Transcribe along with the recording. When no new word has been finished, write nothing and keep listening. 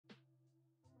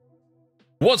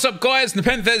What's up, guys?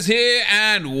 NepentheZ here,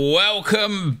 and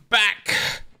welcome back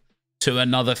to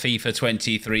another FIFA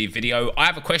 23 video. I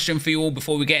have a question for you all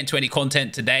before we get into any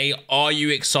content today. Are you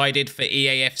excited for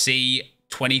EAFC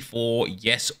 24?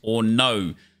 Yes or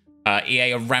no?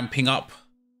 EA are ramping up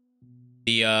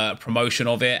the promotion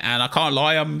of it, and I can't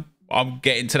lie, I'm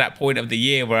getting to that point of the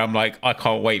year where I'm like, I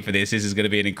can't wait for this. This is going to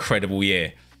be an incredible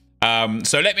year.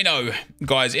 So let me know,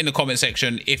 guys, in the comment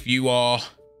section if you are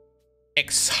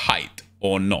excited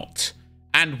or not,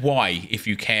 and why, if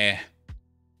you care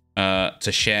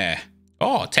to share.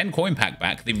 Oh, 10 coin pack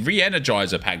back, the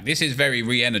re-energizer pack. This is very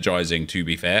re-energizing, to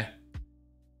be fair.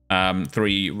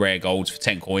 3 rare golds for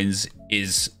 10 coins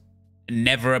is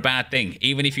never a bad thing.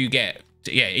 Even if you get,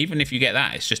 even if you get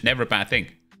that, it's just never a bad thing.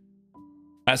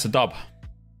 That's a dub.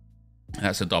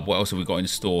 That's a dub. What else have we got in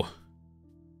store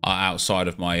outside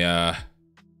of my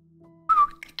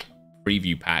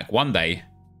preview pack? One day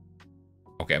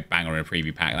I'll get a banger in a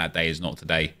preview pack. That day is not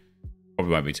today.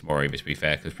 Probably won't be tomorrow either, to be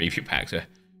fair, because preview packs are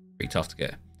pretty tough to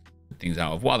get things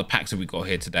out of. What other packs have we got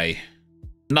here today?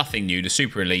 Nothing new. The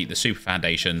Super Elite, the Super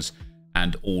Foundations,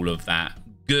 and all of that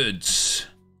goods.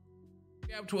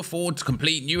 Be able to afford to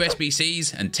complete new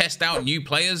SBCs and test out new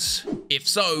players? If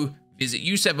so, visit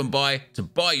U7Buy to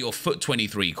buy your FUT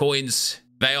 23 coins.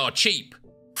 They are cheap,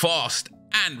 fast,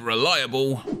 and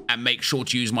reliable. And make sure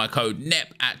to use my code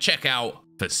NEP at checkout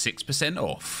for 6%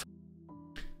 off.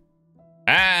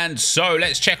 And so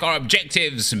let's check our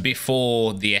objectives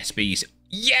before the SBs.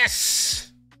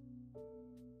 Yes!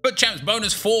 FUT Champs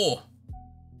bonus 4.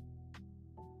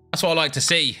 That's what I like to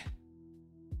see.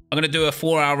 I'm going to do a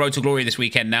 4-hour Road to Glory this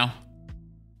weekend now.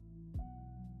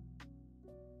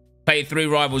 Played 3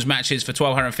 rivals matches for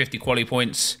 1,250 quality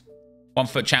points. 1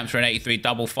 FUT Champs for an 83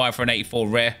 double, 5 for an 84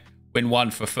 rare. Win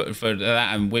 1 for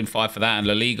that, and win 5 for that, and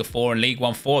La Liga 4 and League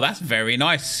 1 4. That's very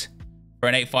nice. For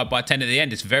an 85 by 10 at the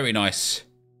end, it's very nice.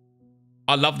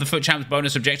 I love the FUT Champs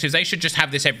bonus objectives. They should just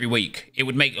have this every week. It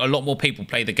would make a lot more people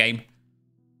play the game.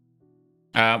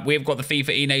 We've got the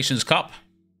FIFA E-Nations Cup,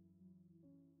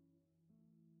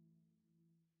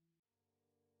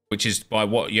 which is by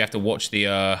what you have to watch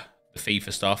the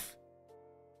FIFA stuff.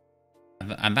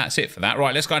 And that's it for that.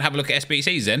 Right, let's go and have a look at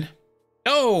SBCs then.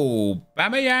 Oh,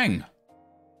 Aubameyang.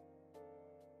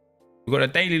 We've got a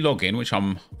daily login, which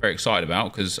I'm very excited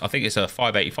about because I think it's a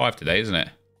 585 today, isn't it?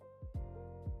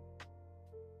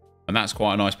 And that's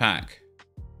quite a nice pack.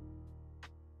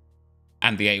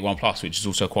 And the 81 Plus, which is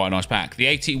also quite a nice pack. The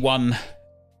 81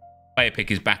 player pick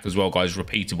is back as well, guys.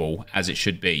 Repeatable, as it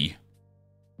should be.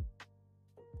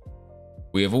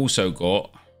 We have also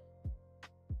got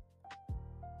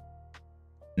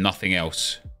nothing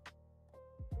else.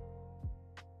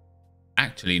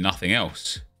 Actually, nothing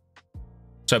else.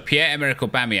 So Pierre-Emerick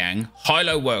Aubameyang,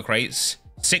 high-low work rates,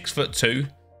 6'2",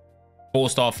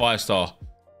 4-star, 5-star.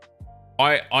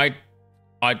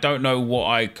 I don't know what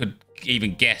I could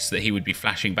even guess that he would be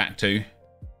flashing back to.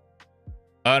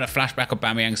 Earn a Flashback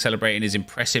Aubameyang celebrating his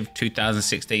impressive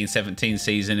 2016-17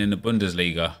 season in the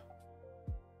Bundesliga.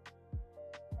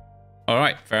 All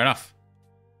right, fair enough.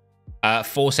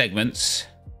 4 segments.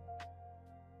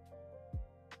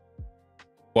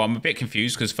 Well, I'm a bit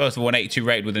confused because first of all, an 82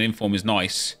 rated with an inform is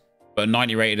nice, but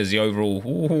 90 rated as the overall.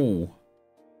 Ooh.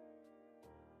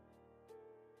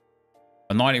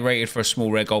 A 90 rated for a small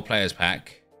rare gold players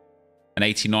pack, an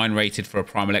 89 rated for a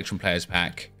prime electron players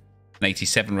pack, an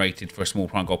 87 rated for a small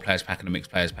prime gold players pack and a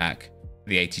mixed players pack.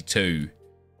 The 82.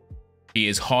 He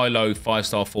is high-low,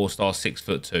 5-star, 4-star,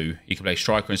 6'2". He can play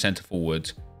striker and centre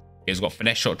forward. He's got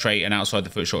finesse shot trait and outside the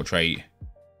foot shot trait.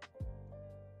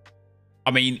 I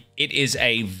mean, it is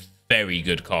a very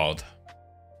good card.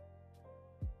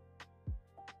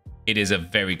 It is a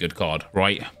very good card,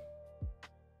 right?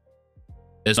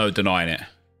 There's no denying it.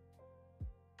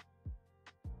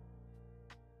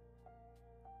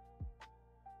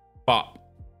 But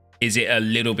is it a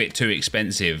little bit too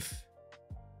expensive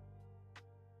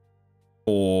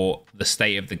for the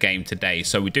state of the game today?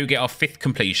 So we do get our 5th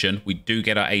completion. We do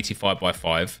get our 85 by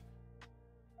 5.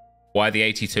 Why the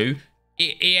 82?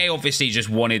 EA obviously just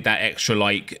wanted that extra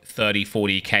like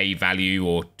 30-40k value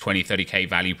or 20-30k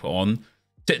value put on.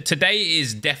 Today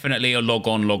is definitely a log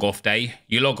on, log off day.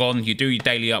 You log on, you do your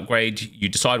daily upgrade, you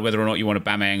decide whether or not you want a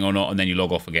Aubameyang or not, and then you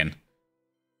log off again.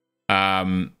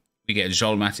 We get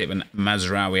Joel Matip and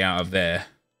Mazraoui out of there.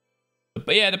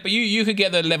 But yeah, but you could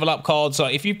get the level up cards.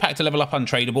 Like if you packed a level up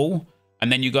untradeable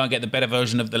and then you go and get the better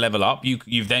version of the level up,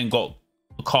 you've then got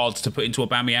cards to put into a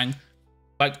Aubameyang.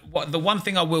 Like the one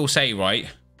thing I will say, right?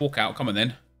 Walk out, come on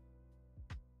then.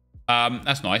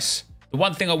 That's nice. The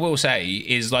one thing I will say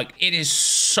is, like, it is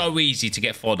so easy to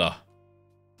get fodder.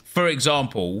 For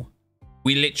example,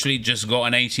 we literally just got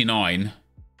an 89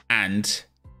 and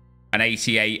an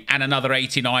 88 and another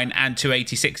 89 and two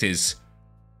 86s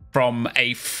from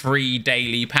a free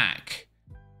daily pack.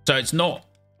 So it's not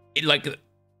like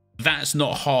that's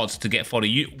not hard to get fodder.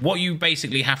 What you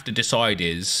basically have to decide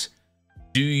is,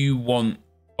 do you want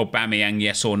Aubameyang,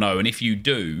 yes or no? And if you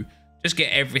do, just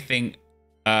get everything.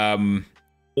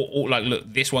 Like,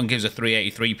 look, this one gives a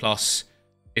 383 plus.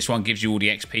 This one gives you all the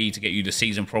XP to get you the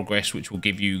season progress, which will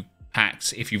give you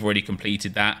packs if you've already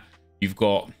completed that. You've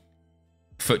got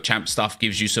Foot Champ stuff,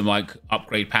 gives you some like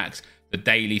upgrade packs. The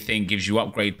daily thing gives you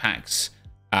upgrade packs.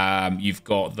 You've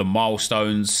got the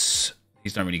milestones.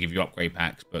 These don't really give you upgrade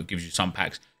packs, but gives you some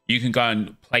packs. You can go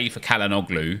and play for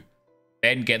Calhanoglu,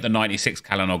 then get the 96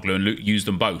 Calhanoglu and use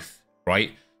them both,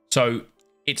 right? So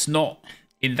it's not,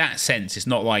 in that sense, it's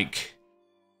not like,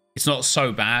 it's not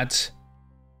so bad.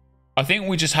 I think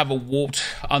we just have a warped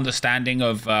understanding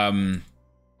of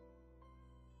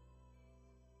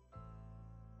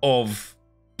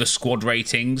the squad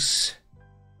ratings,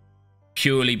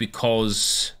 purely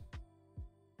because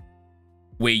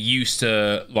we're used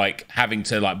to like having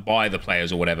to like buy the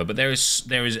players or whatever. But there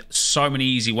is so many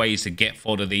easy ways to get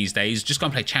fodder these days. Just go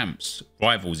and play champs,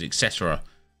 rivals, etc.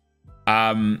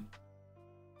 I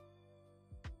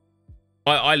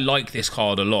like this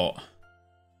card a lot.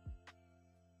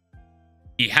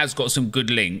 He has got some good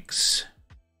links.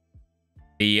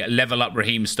 The level up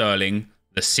Raheem Sterling,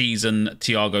 the season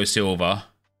Thiago Silva,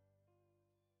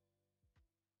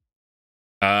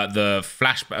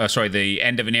 the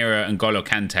end of an era and N'Golo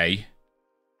Kante.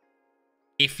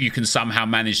 If you can somehow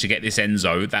manage to get this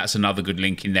Enzo, that's another good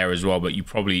link in there as well. But you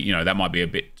probably, you know, that might be a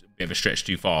bit of a stretch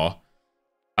too far.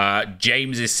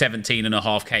 James is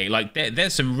 17.5k. Like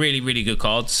there's some really, really good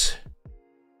cards.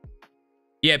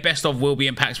 Yeah, best of will be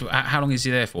in packs. How long is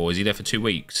he there for? Is he there for 2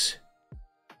 weeks?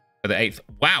 For the 8th.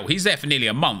 Wow, he's there for nearly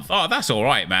a month. Oh, that's all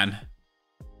right, man.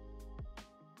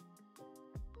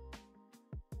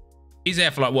 He's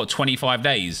there for like, what, 25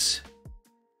 days?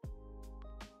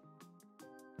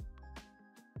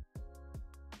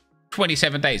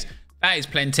 $27 days. That is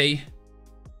plenty.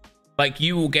 Like,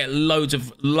 you will get loads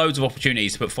of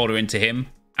opportunities to put fodder into him.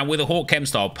 And with a Hawk Chem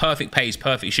style, perfect pace,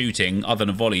 perfect shooting, other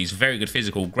than volleys, very good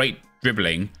physical, great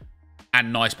dribbling,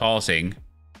 and nice passing.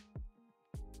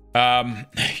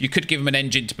 You could give him an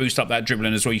engine to boost up that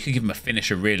dribbling as well. You could give him a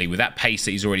finisher, really. With that pace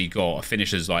that he's already got, a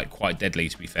finisher's like quite deadly,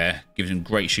 to be fair. Gives him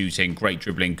great shooting, great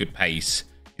dribbling, good pace.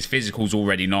 His physical's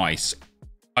already nice.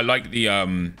 I like the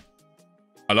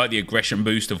aggression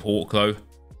boost of Hawk, though.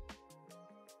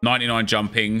 99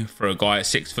 jumping for a guy at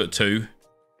 6'2",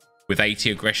 with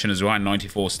 80 aggression as well, and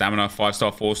 94 stamina,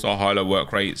 5-star, 4-star, high-low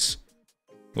work rates.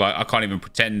 Like, I can't even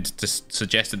pretend to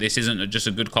suggest that this isn't just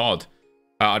a good card.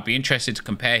 I'd be interested to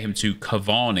compare him to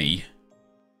Cavani,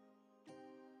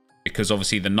 because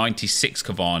obviously the 96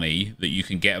 Cavani that you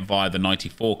can get via the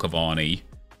 94 Cavani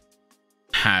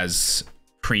has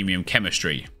premium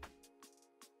chemistry.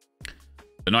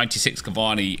 The 96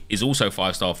 Cavani is also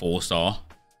 5-star, 4-star,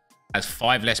 has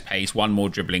 5 less pace, 1 more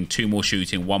dribbling, 2 more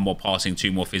shooting, 1 more passing,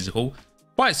 2 more physical.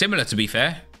 Quite similar, to be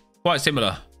fair. Quite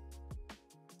similar.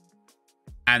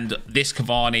 And this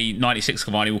Cavani, 96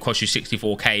 Cavani, will cost you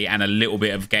 64k and a little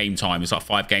bit of game time. It's like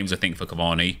 5 games, I think, for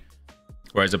Cavani.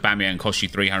 Whereas Aubameyang costs you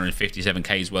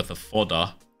 357k's worth of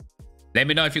fodder. Let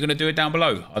me know if you're going to do it down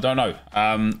below. I don't know.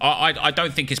 I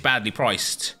don't think it's badly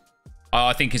priced.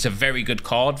 I think it's a very good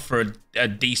card for a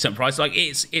decent price. Like,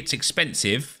 it's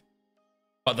expensive,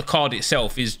 but the card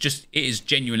itself is just, it is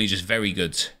genuinely just very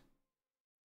good.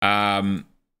 Could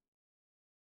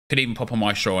even pop a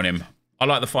Maestro on him. I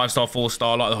like the 5-star,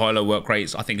 4-star. I like the high-low work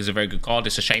rates. I think it's a very good card.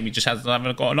 It's a shame he just hasn't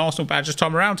got an Arsenal badge this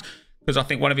time around, because I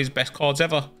think one of his best cards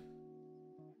ever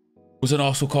was an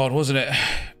Arsenal card, wasn't it?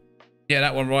 Yeah,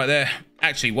 that one right there.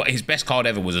 Actually, what his best card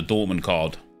ever was a Dortmund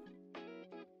card.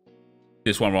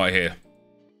 This one right here.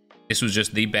 This was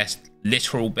just the best,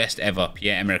 literal best ever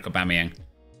Pierre-Emerick Aubameyang.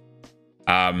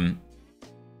 And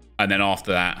then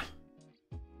after that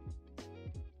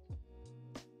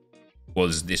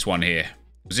was this one here.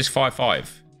 Was this 5-5?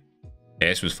 Yeah,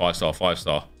 this was 5-star,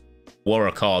 5-star. What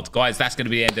a card. Guys, that's going to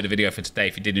be the end of the video for today.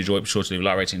 If you did enjoy it, be sure to leave a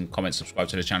like, rating, comment, subscribe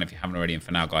to the channel if you haven't already. And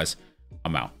for now, guys,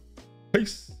 I'm out.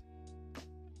 Peace.